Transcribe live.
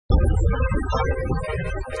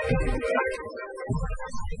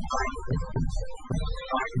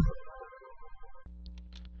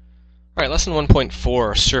Alright, lesson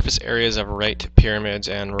 1.4, surface areas of right pyramids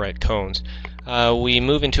and right cones. We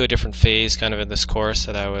move into a different phase kind of in this course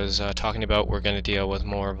that I was talking about. We're going to deal with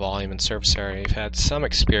more volume and surface area. You've had some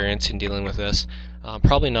experience in dealing with this,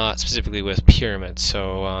 probably not specifically with pyramids,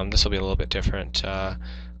 so this will be a little bit different.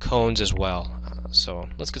 Cones as well. So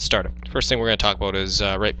let's get started. First thing we're going to talk about is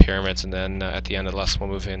right pyramids, and then at the end of the lesson we'll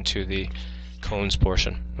move into the cones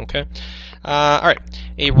portion. Okay. Alright,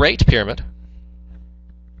 a right pyramid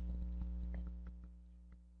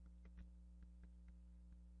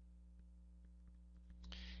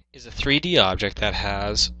is a 3D object that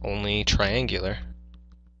has only triangular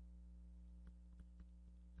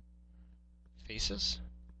faces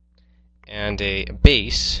and a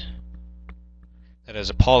base that is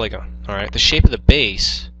a polygon. Alright, the shape of the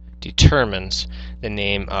base determines the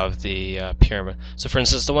name of the pyramid. So for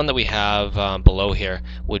instance, the one that we have below here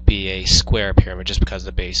would be a square pyramid just because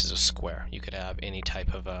the base is a square. You could have any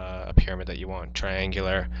type of a pyramid that you want,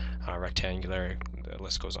 triangular, rectangular, the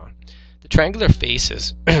list goes on. The triangular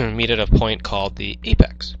faces meet at a point called the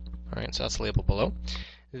apex. Alright, so that's labeled below.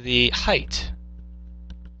 The height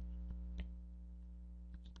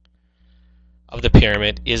of the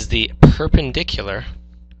pyramid is the perpendicular,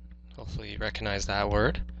 hopefully you recognize that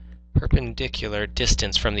word, perpendicular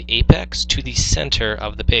distance from the apex to the center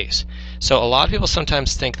of the base. So a lot of people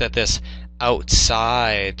sometimes think that this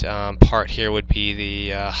outside part here would be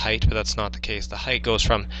the height, but that's not the case. The height goes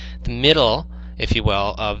from the middle, if you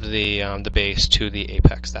will, of the base to the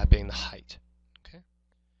apex, that being the height. Okay.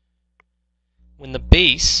 When the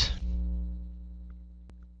base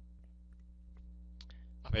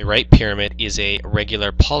of a right pyramid is a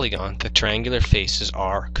regular polygon, the triangular faces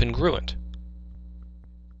are congruent.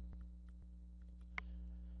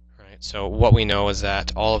 Right. So what we know is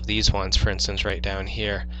that all of these ones, for instance, right down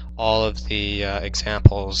here, all of the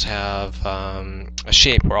examples have a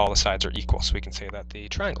shape where all the sides are equal, so we can say that the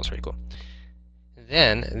triangles are equal.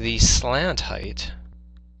 Then the slant height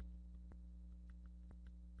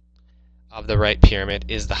of the right pyramid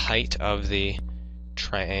is the height of the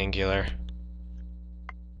triangular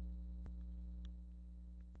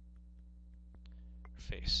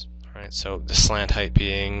face. Alright, so the slant height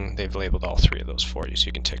being, they've labeled all three of those for you, so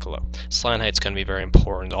you can take a look. Slant height's going to be very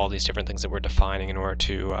important, all these different things that we're defining in order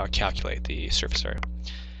to calculate the surface area.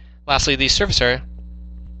 Lastly, the surface area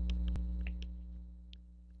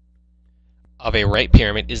of a right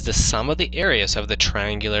pyramid is the sum of the areas of the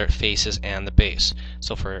triangular faces and the base.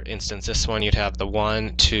 So for instance, this one you'd have the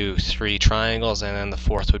 1, 2, 3 triangles, and then the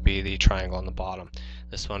fourth would be the triangle on the bottom.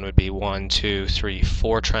 This one would be 1, 2, 3,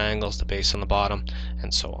 4 triangles, the base on the bottom,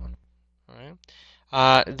 and so on. All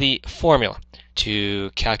right. The formula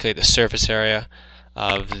to calculate the surface area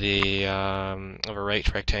of the of a right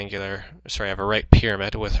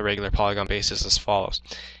pyramid with a regular polygon base is as follows.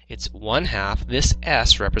 It's 1/2. This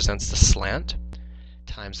S represents the slant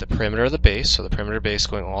times the perimeter of the base, so the perimeter base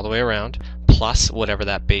going all the way around, plus whatever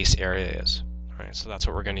that base area is. All right, so that's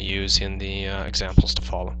what we're going to use in the examples to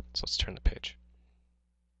follow. So let's turn the page.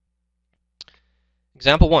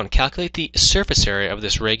 Example 1. Calculate the surface area of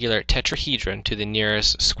this regular tetrahedron to the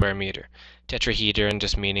nearest square meter. Tetrahedron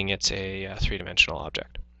just meaning it's a three-dimensional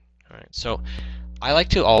object. Alright, so I like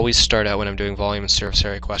to always start out when I'm doing volume and surface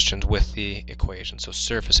area questions with the equation. So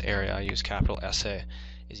surface area, I use capital SA,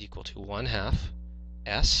 is equal to 1/2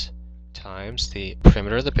 S times the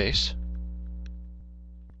perimeter of the base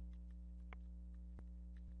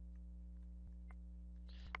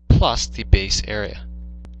plus the base area.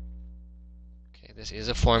 This is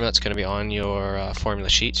a formula that's going to be on your formula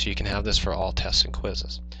sheet, so you can have this for all tests and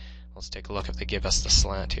quizzes. Let's take a look if they give us the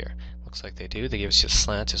slant here. Looks like they do. They give us the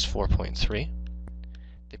slant is 4.3.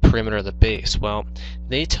 The perimeter of the base, well,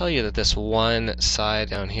 they tell you that this one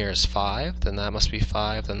side down here is 5, then that must be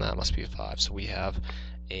 5, then that must be 5. So we have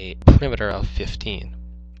a perimeter of 15.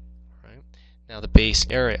 Right? Now the base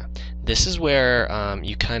area. This is where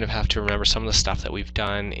you kind of have to remember some of the stuff that we've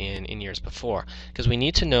done in years before, because we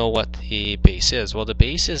need to know what the base is. Well, the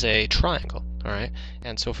base is a triangle, all right?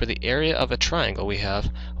 And so for the area of a triangle, we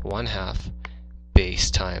have 1/2 base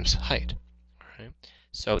times height. All right?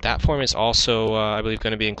 So that formula is also, I believe,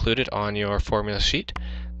 going to be included on your formula sheet,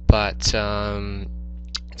 but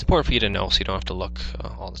it's important for you to know so you don't have to look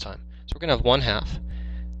all the time. So we're going to have 1/2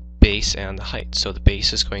 base and the height. So the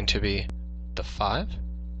base is going to be the 5.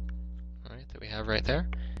 That we have right there,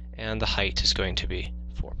 and the height is going to be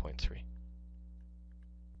 4.3.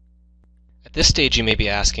 A At this stage you may be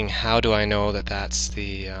asking, how do I know that that's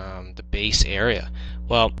the base area?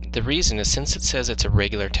 Well, the reason is since it says it's a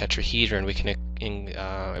regular tetrahedron, we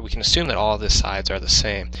can assume that all of the sides are the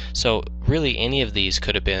same. So really any of these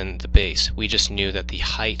could have been the base. We just knew that the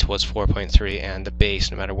height was 4.3 and the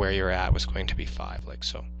base, no matter where you're at, was going to be 5, like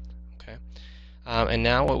so. Okay. And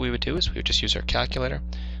now what we would do is we would just use our calculator.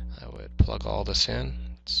 I would plug all this in.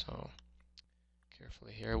 So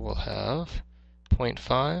carefully here we'll have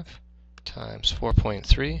 0.5 times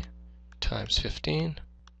 4.3 times 15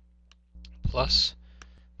 plus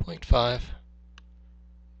 0.5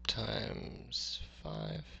 times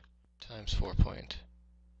 5 times 4.3.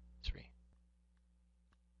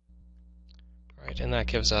 Right, and that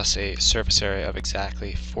gives us a surface area of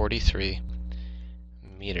exactly 43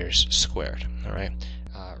 meters squared. All right.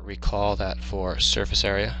 Recall that for surface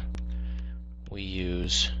area we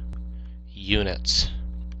use units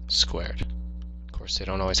squared. Of course, they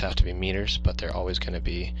don't always have to be meters, but they're always going to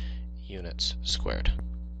be units squared.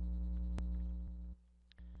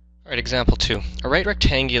 Alright, example 2. A right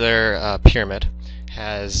rectangular pyramid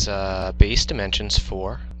has base dimensions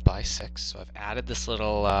 4 by 6. So I've added this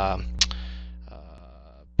little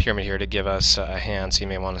pyramid here to give us a hand, so you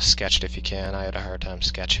may want to sketch it if you can. I had a hard time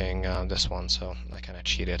sketching this one, so I kind of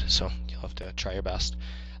cheated, so you'll have to try your best.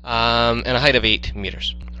 And a height of 8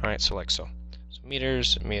 meters. Alright, so like so.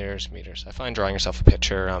 Meters, meters, meters. I find drawing yourself a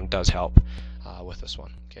picture does help with this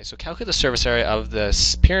one. Okay, so calculate the surface area of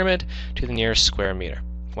this pyramid to the nearest square meter.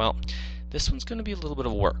 Well, this one's going to be a little bit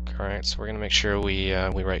of work. All right, so we're going to make sure we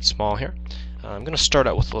write small here. I'm going to start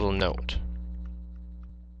out with a little note.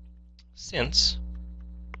 Since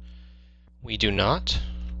we do not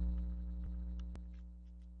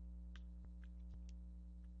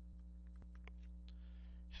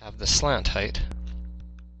have the slant height,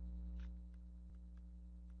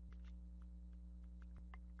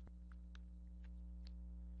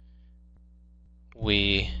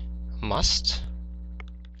 we must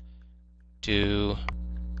do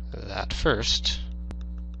that first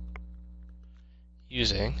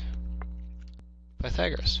using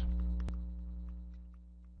Pythagoras.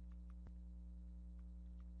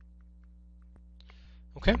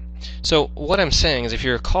 Okay, so what I'm saying is if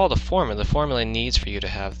you recall the formula needs for you to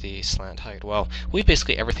have the slant height. Well, we have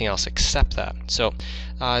basically everything else except that. So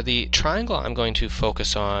the triangle I'm going to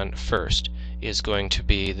focus on first is going to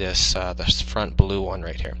be this front blue one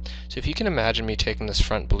right here. So if you can imagine me taking this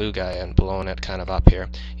front blue guy and blowing it kind of up here,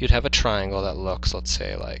 you'd have a triangle that looks, let's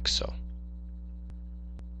say, like so.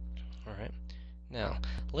 Alright, now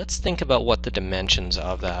let's think about what the dimensions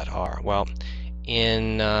of that are. Well,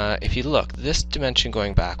 if you look, this dimension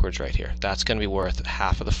going backwards right here, that's going to be worth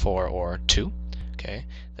half of the 4, or 2. Okay,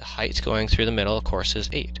 the height going through the middle, of course, is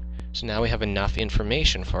 8. So now we have enough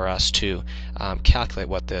information for us to calculate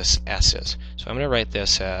what this S is. So I'm going to write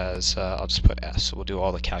this as, I'll just put S, so we'll do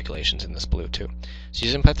all the calculations in this blue too. So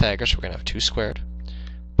using Pythagoras, we're going to have 2 squared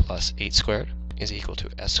plus 8 squared is equal to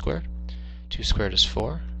S squared. 2 squared is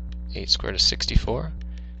 4, 8 squared is 64,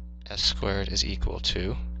 S squared is equal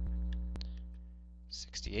to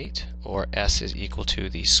 68, or S is equal to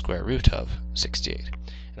the square root of 68.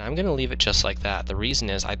 And I'm going to leave it just like that. The reason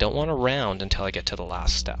is I don't want to round until I get to the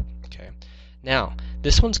last step. Okay. Now,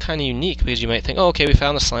 this one's kind of unique because you might think, oh, okay, we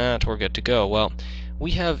found the slant, we're good to go. Well,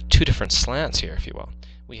 we have 2 different slants here, if you will.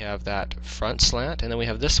 We have that front slant, and then we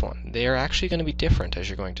have this one. They are actually going to be different, as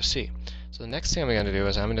you're going to see. So the next thing I'm going to do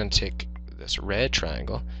is I'm going to take this red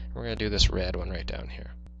triangle, and we're going to do this red one right down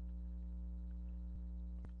here.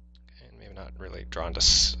 Okay, and maybe not really drawn to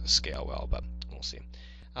scale well, but we'll see.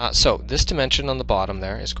 So this dimension on the bottom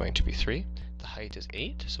there is going to be 3. The height is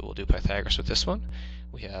 8, so we'll do Pythagoras with this one.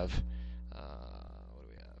 We have, what do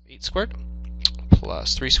we have? 8 squared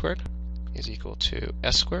plus 3 squared is equal to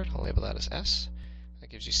S squared. I'll label that as S. That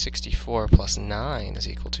gives you 64 plus 9 is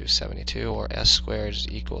equal to 72, or S squared is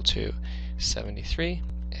equal to 73.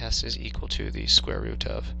 S is equal to the square root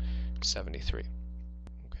of 73.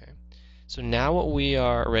 Okay. So now what we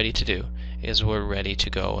are ready to do is we're ready to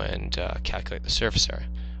go and calculate the surface area.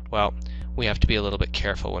 Well, we have to be a little bit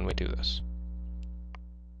careful when we do this.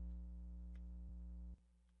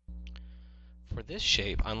 For this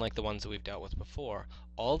shape, unlike the ones that we've dealt with before,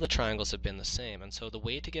 all the triangles have been the same, and so the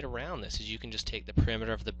way to get around this is you can just take the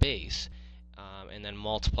perimeter of the base and then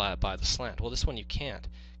multiply it by the slant. Well, this one you can't,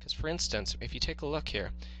 because for instance, if you take a look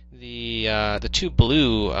here, the 2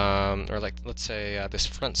 blue, or like let's say this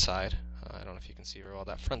front side, I don't know if you can see very well,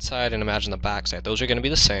 that front side and imagine the back side, those are going to be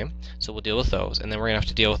the same, so we'll deal with those, and then we're going to have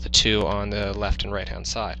to deal with the 2 on the left and right hand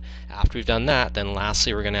side. After we've done that, then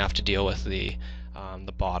lastly we're going to have to deal with the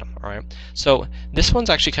the bottom. All right. So this one's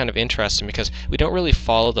actually kind of interesting because we don't really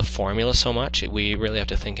follow the formula so much. We really have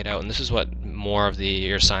to think it out, and this is what more of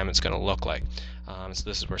your assignment's going to look like. So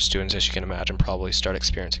this is where students, as you can imagine, probably start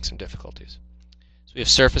experiencing some difficulties. So we have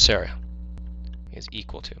surface area is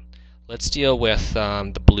equal to. Let's deal with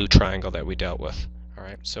the blue triangle that we dealt with. All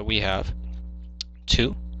right. So we have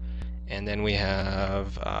 2. And then we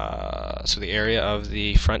have, so the area of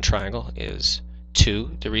the front triangle is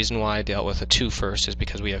 2. The reason why I dealt with a 2 first is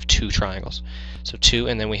because we have 2 triangles. So 2,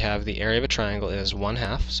 and then we have the area of a triangle is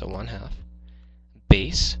 1/2, so 1/2.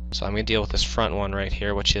 Base, so I'm going to deal with this front one right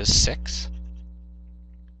here, which is 6.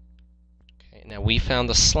 Okay, now we found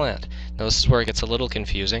the slant. Now this is where it gets a little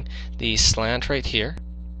confusing. The slant right here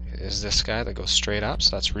is this guy that goes straight up,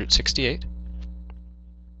 so that's root 68.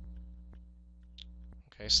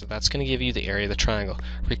 Okay, so that's going to give you the area of the triangle.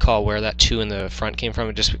 Recall where that 2 in the front came from.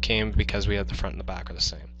 It just came because we had the front and the back are the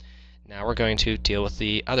same. Now we're going to deal with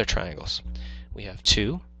the other triangles. We have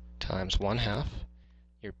 2 times 1/2.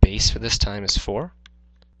 Your base for this time is 4.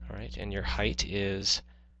 All right, and your height is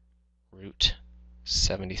root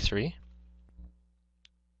 73.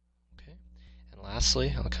 Okay, and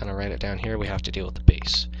lastly, I'll kind of write it down here. We have to deal with the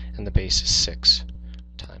base, and the base is 6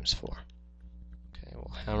 times 4.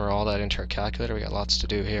 We'll hammer all that into our calculator. We got lots to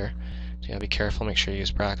do here. So you gotta be careful, make sure you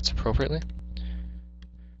use brackets appropriately.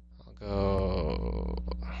 I'll go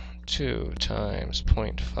 2 times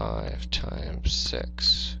 0.5 times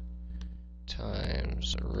 6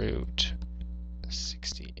 times root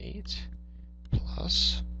 68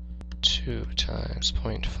 plus 2 times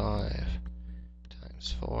 0.5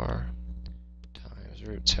 times 4 times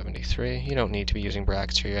root 73. You don't need to be using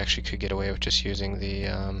brackets here. You actually could get away with just using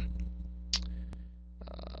the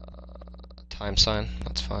time sign.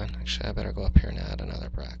 That's fine. Actually, I better go up here and add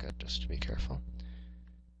another bracket just to be careful.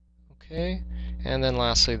 Okay, and then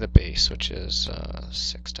lastly the base, which is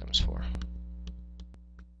 6 times 4.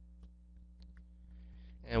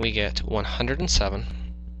 And we get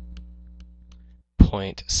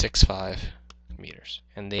 107.65 meters.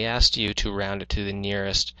 And they asked you to round it to the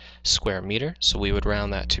nearest square meter, so we would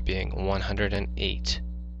round that to being 108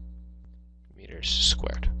 meters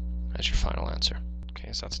squared as your final answer.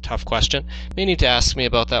 Okay, so that's a tough question. You may need to ask me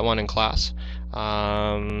about that one in class.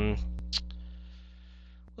 Let's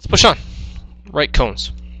push on. Right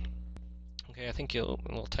cones. Okay, I think a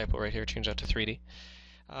little typo right here, change that to 3D.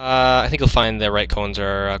 I think you'll find the right cones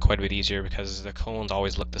are quite a bit easier because the cones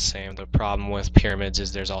always look the same. The problem with pyramids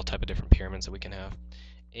is there's all type of different pyramids that we can have.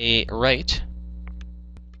 A right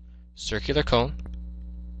circular cone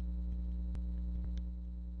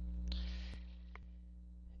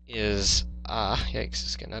is yikes,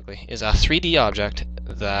 it's getting ugly. Is a 3D object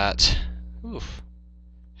that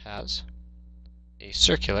has a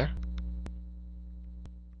circular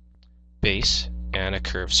base and a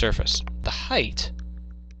curved surface. The height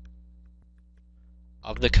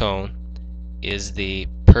of the cone is the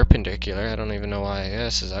perpendicular. I don't even know why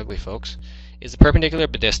this is ugly, folks. Is the perpendicular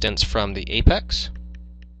distance from the apex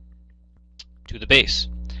to the base.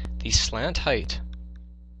 The slant height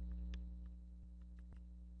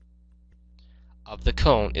of the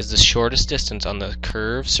cone is the shortest distance on the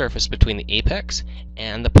curved surface between the apex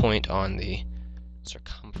and the point on the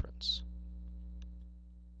circumference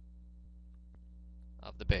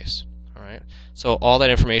of the base. Alright, so all that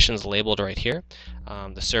information is labeled right here.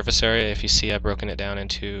 The surface area, if you see, I've broken it down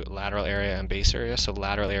into lateral area and base area. So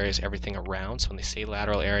lateral area is everything around. So when they say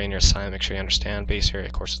lateral area in your assignment, make sure you understand base area,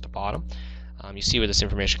 of course, is the bottom. You see where this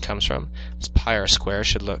information comes from. This pi r square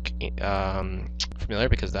should look familiar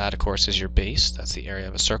because that, of course, is your base. That's the area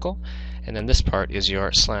of a circle. And then this part is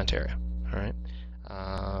your slant area. Alright,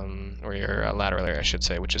 or your lateral area, I should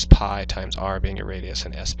say, which is pi times r being your radius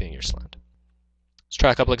and s being your slant. Let's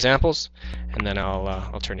try a couple examples, and then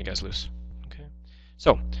I'll turn you guys loose. Okay.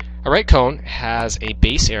 So, a right cone has a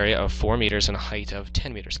base area of 4 meters and a height of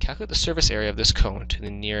 10 meters. Calculate the surface area of this cone to the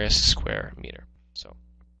nearest square meter. So,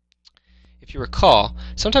 if you recall,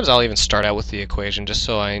 sometimes I'll even start out with the equation just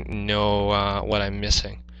so I know what I'm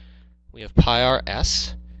missing. We have pi r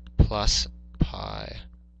s plus pi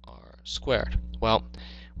r squared. Well,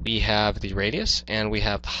 we have the radius and we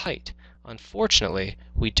have the height. Unfortunately,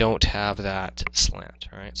 we don't have that slant.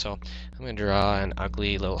 All right, so I'm going to draw an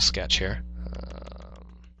ugly little sketch here.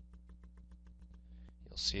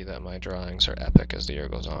 You'll see that my drawings are epic as the year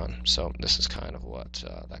goes on. So this is kind of what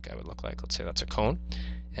that guy would look like. Let's say that's a cone.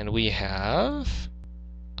 And we have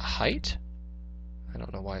a height. I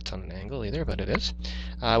don't know why it's on an angle either, but it is.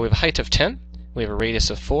 We have a height of 10. We have a radius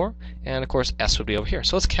of 4, and of course s would be over here.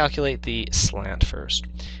 So let's calculate the slant first.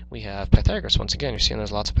 We have Pythagoras. Once again, you're seeing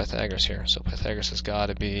there's lots of Pythagoras here. So Pythagoras has got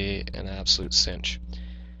to be an absolute cinch.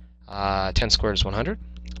 10 squared is 100,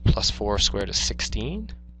 plus 4 squared is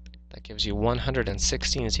 16. That gives you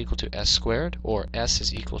 116 is equal to s squared, or s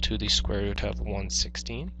is equal to the square root of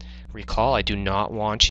 116. Recall, I do not want